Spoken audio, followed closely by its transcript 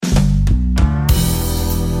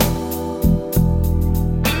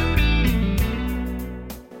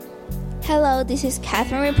Hello, this is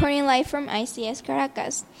Catherine reporting live from ICS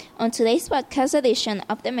Caracas. On today's podcast edition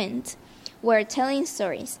of The Mint, we're telling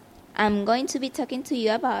stories. I'm going to be talking to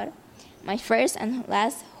you about my first and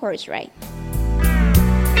last horse ride.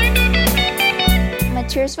 My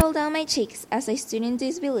tears fell down my cheeks as I stood in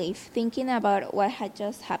disbelief, thinking about what had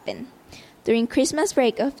just happened. During Christmas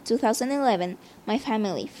break of 2011, my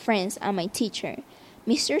family, friends, and my teacher,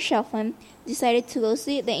 Mr. Shuflin, decided to go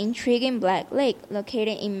see the intriguing Black Lake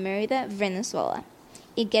located in Merida, Venezuela.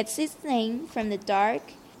 It gets its name from the dark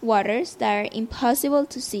waters that are impossible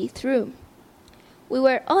to see through. We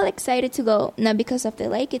were all excited to go, not because of the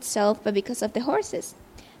lake itself, but because of the horses.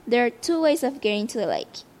 There are two ways of getting to the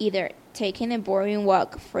lake, either taking a boring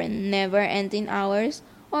walk for never-ending hours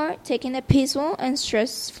or taking a peaceful and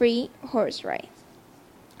stress-free horse ride.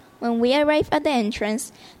 When we arrived at the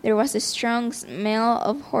entrance, there was a strong smell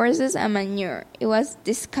of horses and manure. It was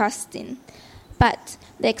disgusting, but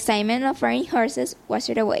the excitement of riding horses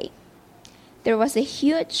washed it away. There was a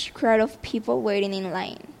huge crowd of people waiting in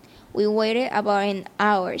line. We waited about an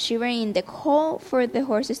hour, shivering in the cold for the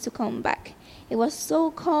horses to come back. It was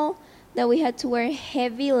so cold that we had to wear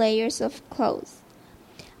heavy layers of clothes.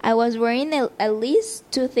 I was wearing at least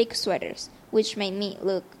 2 thick sweaters, which made me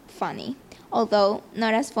look funny. Although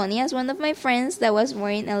not as funny as one of my friends that was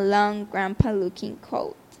wearing a long grandpa-looking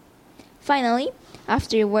coat. Finally,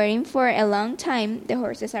 after waiting for a long time, the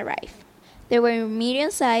horses arrived. They were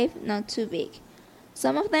medium-sized, not too big.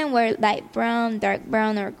 Some of them were light brown, dark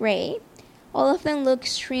brown, or gray. All of them looked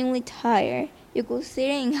extremely tired. You could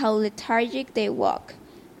see it in how lethargic they walk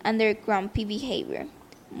and their grumpy behavior.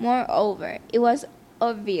 Moreover, it was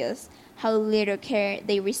obvious how little care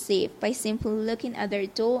they received by simply looking at their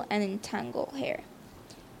dull and entangled hair.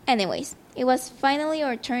 Anyways, it was finally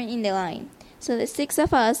our turn in the line, so the 6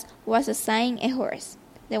 of us was assigned a horse.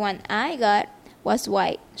 The one I got was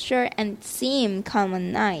white, short, and seemed calm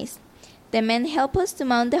and nice. The man helped us to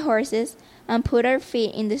mount the horses and put our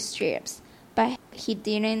feet in the stirrups, but he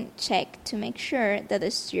didn't check to make sure that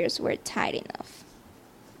the stirrups were tight enough.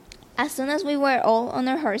 As soon as we were all on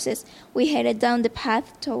our horses, we headed down the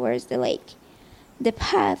path towards the lake. The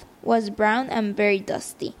path was brown and very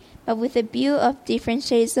dusty, but with a view of different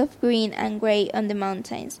shades of green and gray on the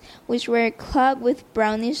mountains, which were clogged with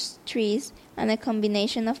brownish trees and a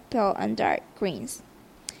combination of pale and dark greens.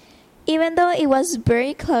 Even though it was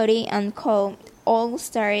very cloudy and cold, all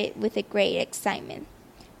started with a great excitement.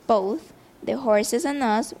 Both the horses and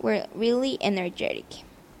us were really energetic.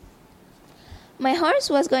 My horse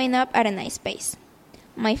was going up at a nice pace.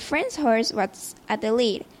 My friend's horse was at the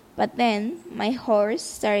lead, but then my horse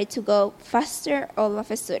started to go faster all of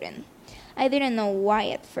a sudden. I didn't know why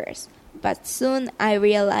at first, but soon I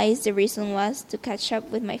realized the reason was to catch up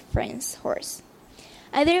with my friend's horse.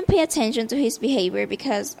 I didn't pay attention to his behavior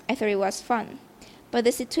because I thought it was fun, but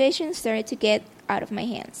the situation started to get out of my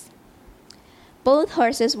hands. Both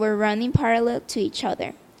horses were running parallel to each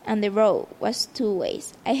other, and the road was 2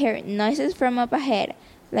 ways. I heard noises from up ahead,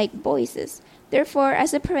 like voices. Therefore,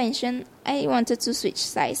 as a prevention, I wanted to switch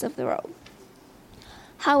sides of the road.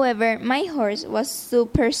 However, my horse was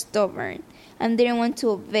super stubborn and didn't want to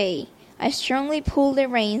obey. I strongly pulled the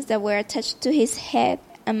reins that were attached to his head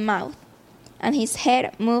and mouth, and his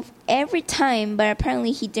head moved every time, but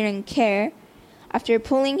apparently he didn't care. After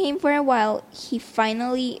pulling him for a while, he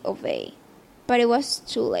finally obeyed. But it was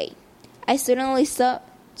too late. I suddenly saw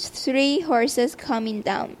 3 horses coming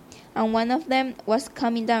down, and one of them was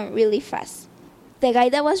coming down really fast. The guy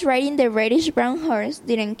that was riding the reddish-brown horse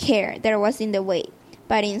didn't care that I was in the way,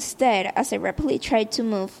 but instead, as I rapidly tried to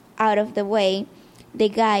move out of the way, the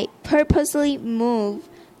guy purposely moved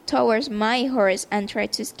towards my horse and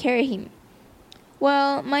tried to scare him.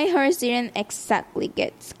 Well, my horse didn't exactly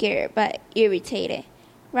get scared, but irritated.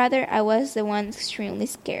 Rather, I was the one extremely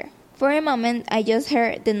scared. For a moment, I just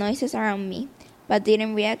heard the noises around me, but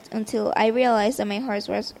didn't react until I realized that my horse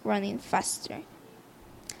was running faster.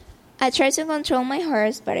 I tried to control my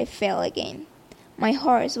horse, but I failed again. My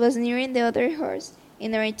horse was nearing the other horse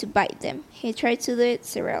in order to bite them. He tried to do it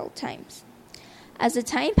several times. As the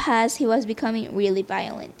time passed, he was becoming really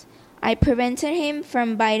violent. I prevented him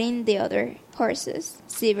from biting the other horses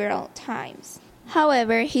several times.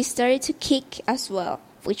 However, he started to kick as well,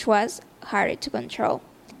 which was harder to control.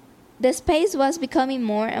 The space was becoming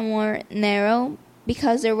more and more narrow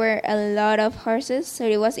because there were a lot of horses, so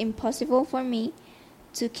it was impossible for me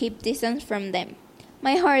to keep distance from them.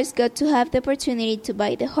 My horse got to have the opportunity to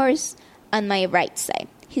bite the horse on my right side.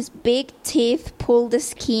 His big teeth pulled the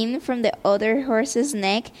skin from the other horse's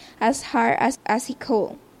neck as hard as he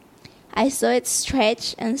could. I saw it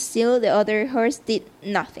stretch, and still the other horse did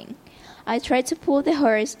nothing. I tried to pull the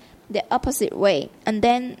horse, the opposite way, and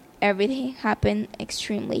then everything happened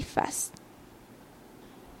extremely fast.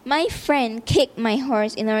 My friend kicked my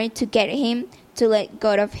horse in order to get him to let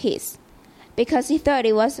go of his, because he thought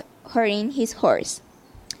it was hurting his horse.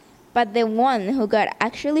 But the one who got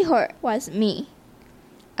actually hurt was me.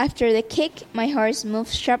 After the kick, my horse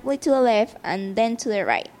moved sharply to the left and then to the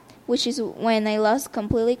right, which is when I lost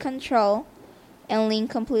completely control and leaned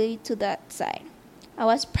completely to that side. I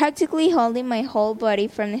was practically holding my whole body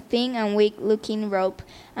from the thin and weak-looking rope,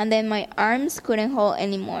 and then my arms couldn't hold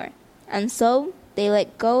anymore, and so they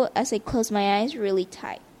let go as I closed my eyes really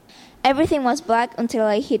tight. Everything was black until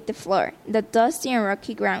I hit the floor, the dusty and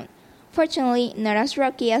rocky ground. Fortunately, not as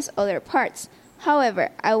rocky as other parts. However,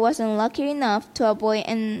 I wasn't lucky enough to avoid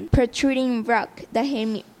a protruding rock that hit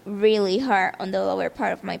me really hard on the lower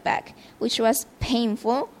part of my back, which was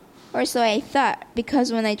painful, or so I thought,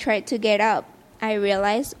 because when I tried to get up, I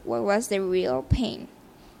realized what was the real pain.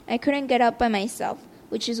 I couldn't get up by myself,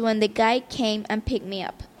 which is when the guy came and picked me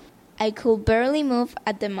up. I could barely move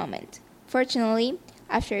at the moment. Fortunately,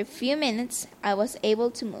 after a few minutes, I was able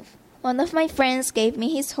to move. One of my friends gave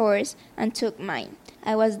me his horse and took mine.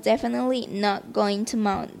 I was definitely not going to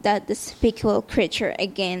mount that despicable creature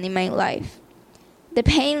again in my life. The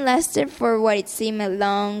pain lasted for what it seemed a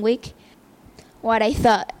long week. What I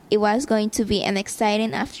thought it was going to be an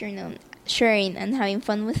exciting afternoon, sharing and having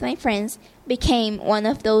fun with my friends, became one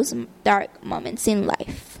of those dark moments in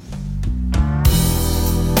life.